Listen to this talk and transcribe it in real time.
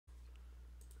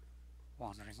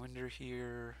Wandering Winder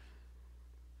here.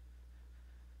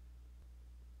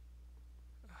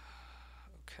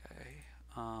 Okay.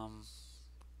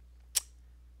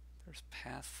 There's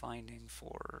pathfinding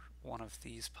for one of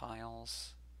these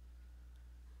piles.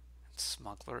 And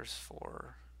smugglers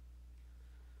for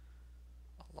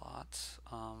a lot.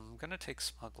 I'm gonna take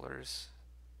smugglers.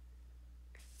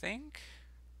 I think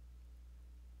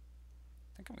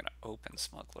I'm gonna open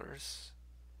smugglers.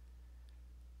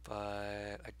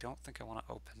 But I don't think I want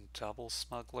to open double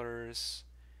smugglers.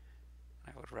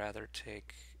 I would rather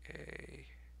take a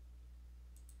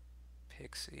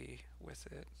pixie with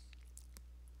it.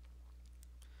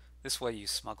 This way you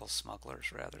smuggle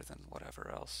smugglers rather than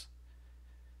whatever else.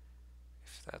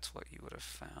 If that's what you would have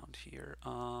found here.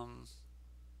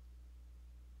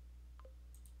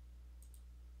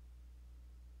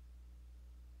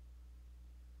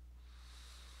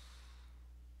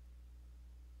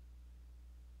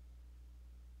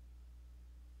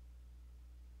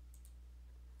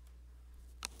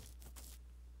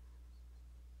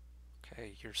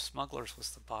 Okay, your smugglers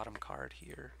was the bottom card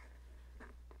here.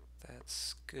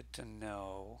 That's good to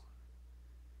know.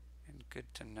 And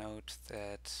good to note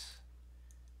that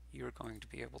you're going to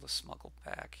be able to smuggle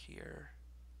back here.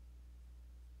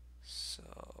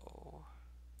 So,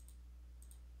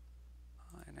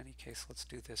 in any case, let's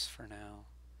do this for now.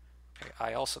 Okay,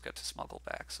 I also get to smuggle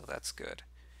back, so that's good.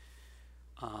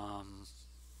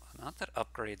 Not that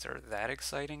upgrades are that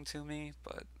exciting to me,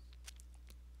 but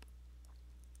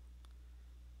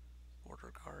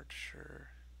border guard, sure.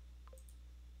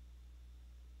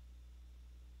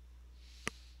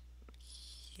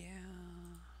 Yeah.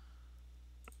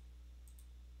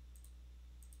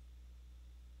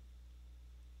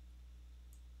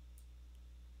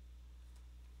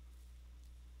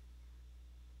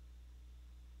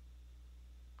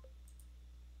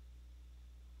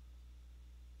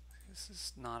 This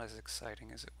is not as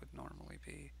exciting as it would normally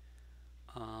be.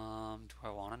 Do I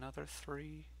want another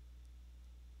 3?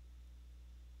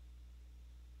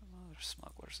 Another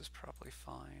smugglers is probably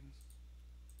fine.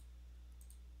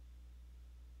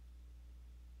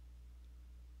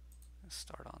 Let's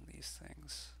start on these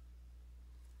things.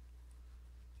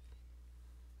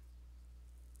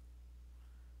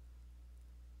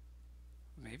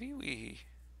 Maybe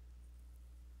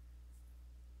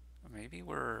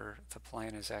the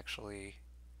plan is actually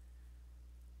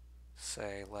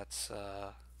say let's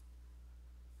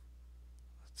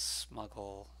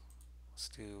smuggle. Let's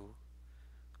do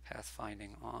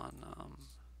pathfinding on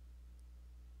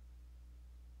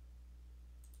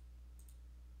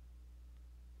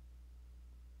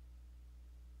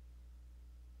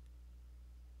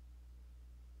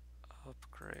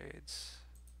upgrades.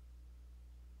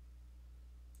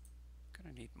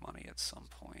 Gonna need money at some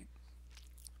point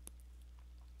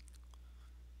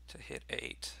to hit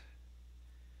 8.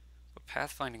 But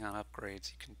pathfinding on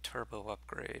upgrades, you can turbo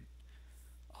upgrade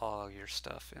all your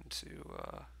stuff into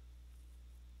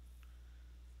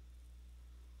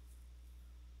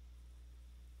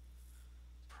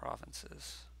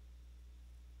provinces.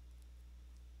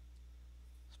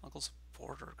 Smuggles a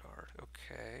border guard,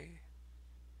 okay.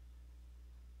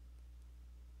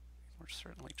 We're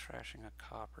certainly trashing a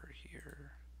copper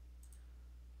here.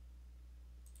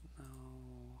 No.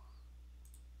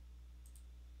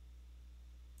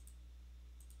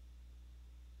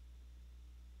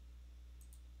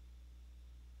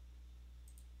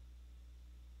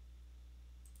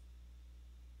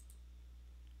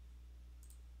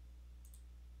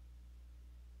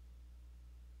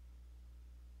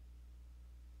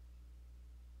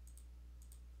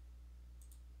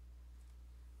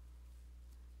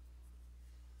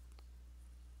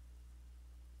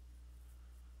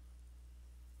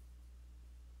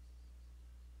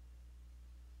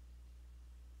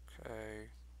 Okay.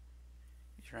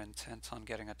 You're intent on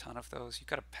getting a ton of those. You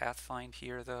got a pathfind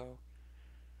here though.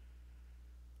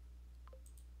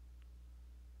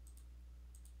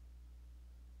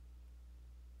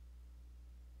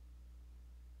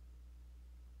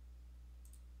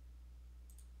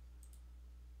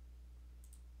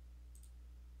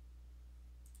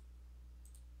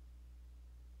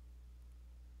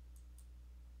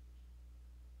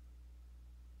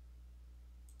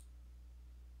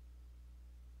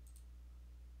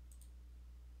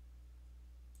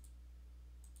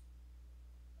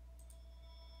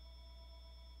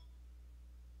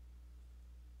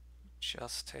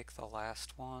 Just take the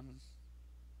last one.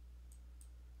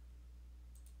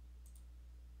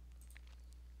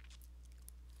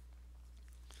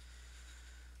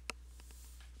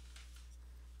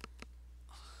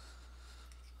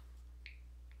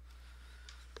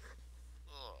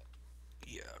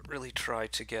 Yeah, really try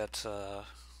to get to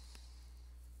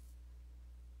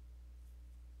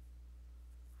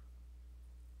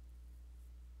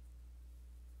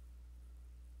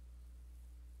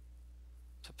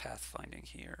pathfinding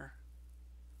here.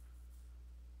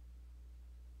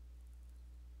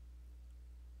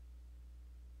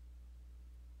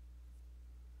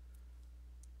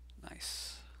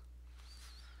 Nice.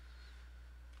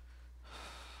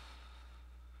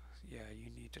 Yeah, you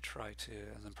need to try to,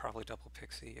 and then probably double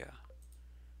pixie, yeah.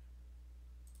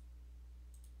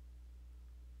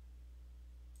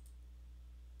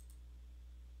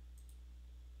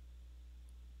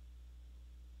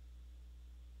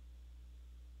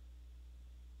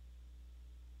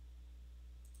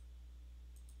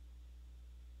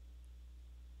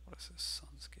 What is this?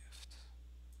 Sun's Gift.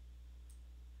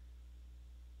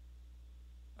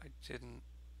 I didn't.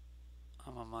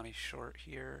 I'm a money short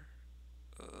here.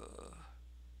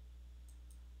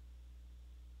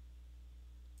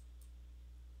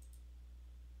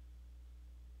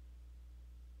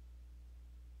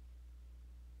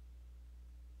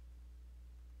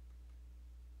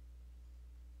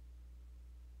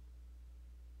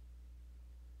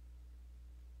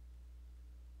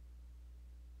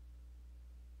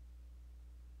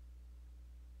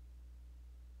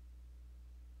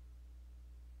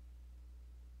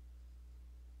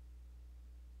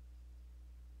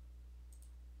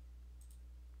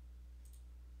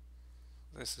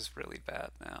 This is really bad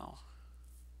now.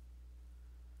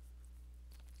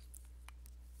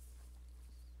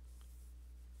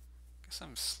 Guess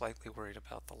I'm slightly worried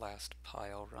about the last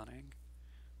pile running.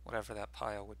 Whatever that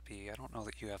pile would be. I don't know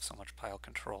that you have so much pile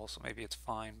control, so maybe it's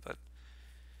fine, but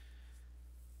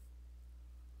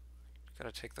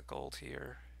gotta take the gold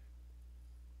here.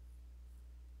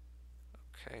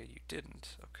 Okay, you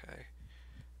didn't. Okay.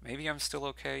 Maybe I'm still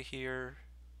okay here.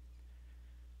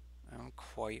 I'm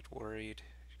quite worried.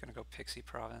 You're gonna go Pixie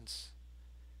Province.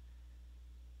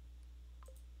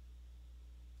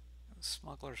 The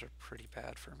smugglers are pretty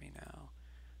bad for me now.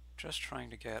 Just trying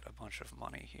to get a bunch of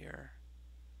money here.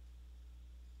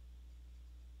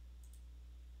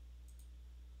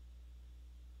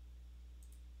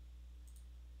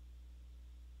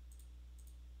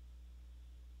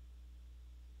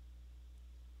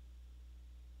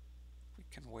 We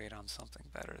can wait on something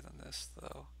better than this,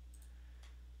 though.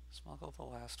 Smuggle the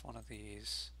last one of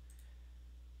these.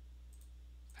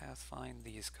 Pathfind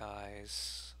these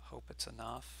guys. Hope it's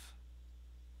enough.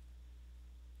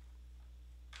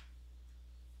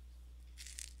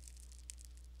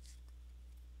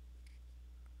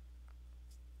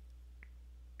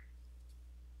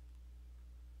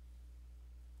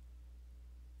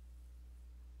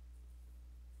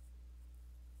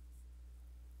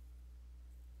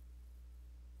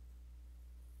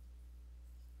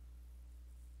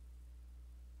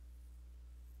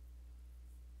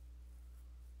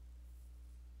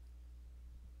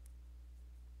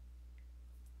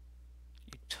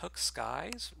 You took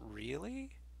skies?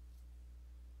 Really?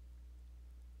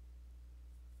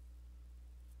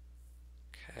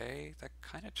 Okay, that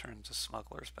kind of turns the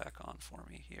smugglers back on for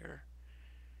me here.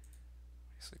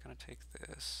 Obviously gonna take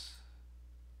this.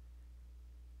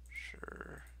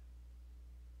 Sure.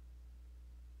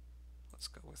 Let's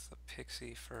go with the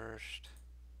pixie first.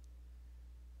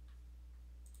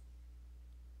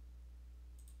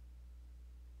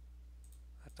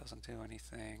 That doesn't do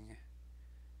anything.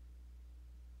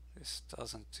 This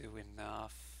doesn't do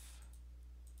enough.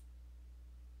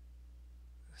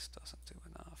 This doesn't do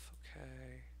enough,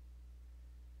 okay.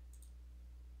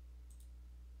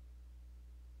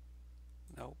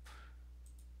 Nope.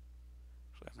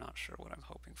 Actually, I'm not sure what I'm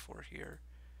hoping for here.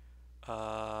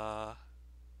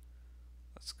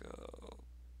 Let's go.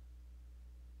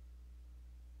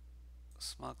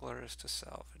 Smugglers to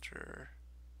salvager.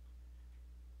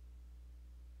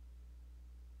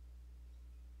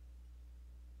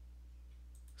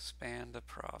 Expand a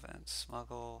province.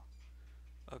 Smuggle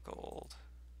a gold.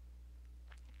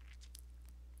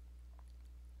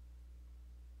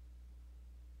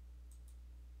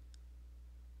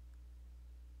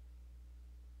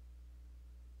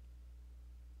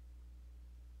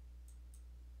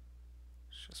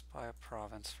 Just buy a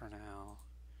province for now.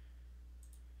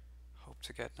 Hope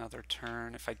to get another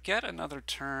turn. If I get another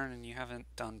turn and you haven't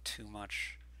done too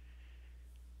much,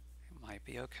 it might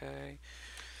be okay.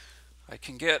 I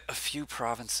can get a few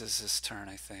provinces this turn,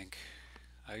 I think.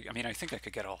 I mean, I think I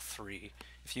could get all three.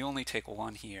 If you only take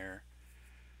one here,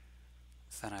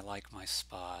 then I like my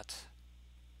spot.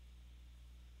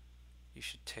 You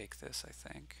should take this, I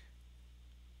think.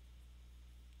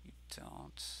 You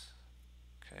don't.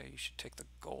 Okay, you should take the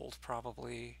gold,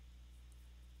 probably.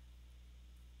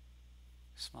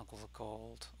 Smuggle the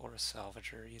gold or a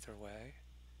salvager, either way.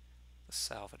 The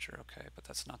salvager, okay, but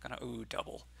that's not gonna, ooh,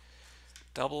 double.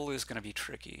 Double is gonna be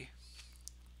tricky.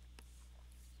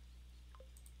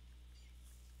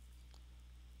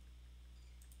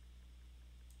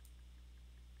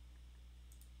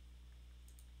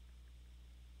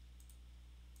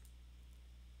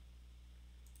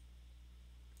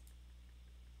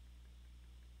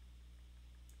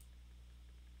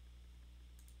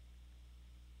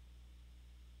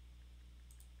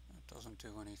 That doesn't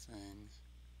do anything.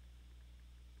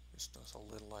 This does a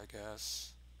little, I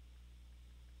guess.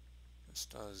 This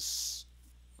does,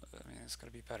 I mean, it's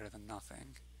gonna be better than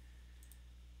nothing.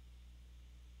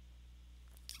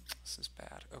 This is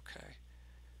bad, okay.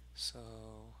 So,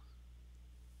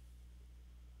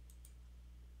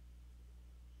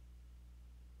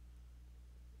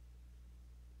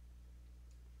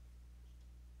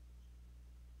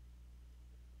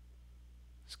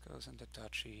 this goes into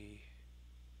duchy.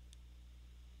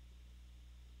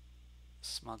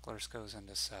 Smugglers goes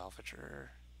into salvager.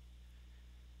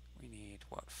 We need,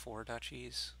 what, 4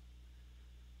 duchies?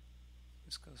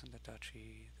 This goes into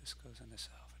duchy, this goes into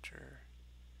salvager.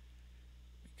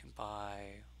 We can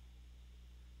buy,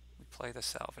 we play the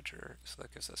salvager, so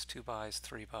that gives us 2 buys,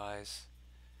 3 buys.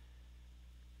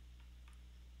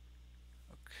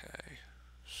 Okay,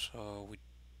 so we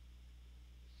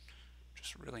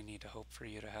just really need to hope for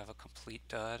you to have a complete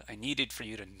dud. I needed for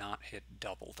you to not hit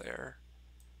double there.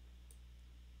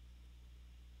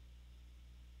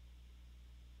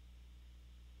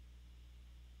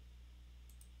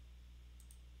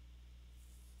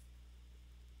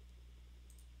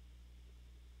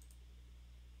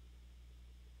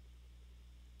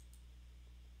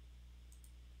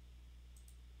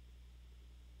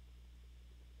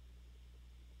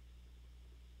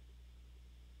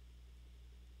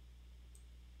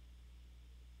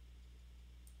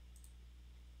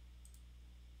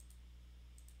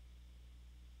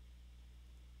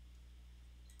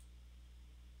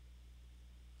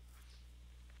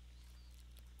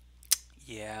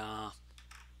 Yeah.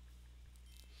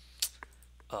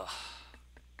 Ugh.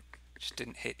 Just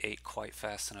didn't hit 8 quite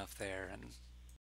fast enough there, and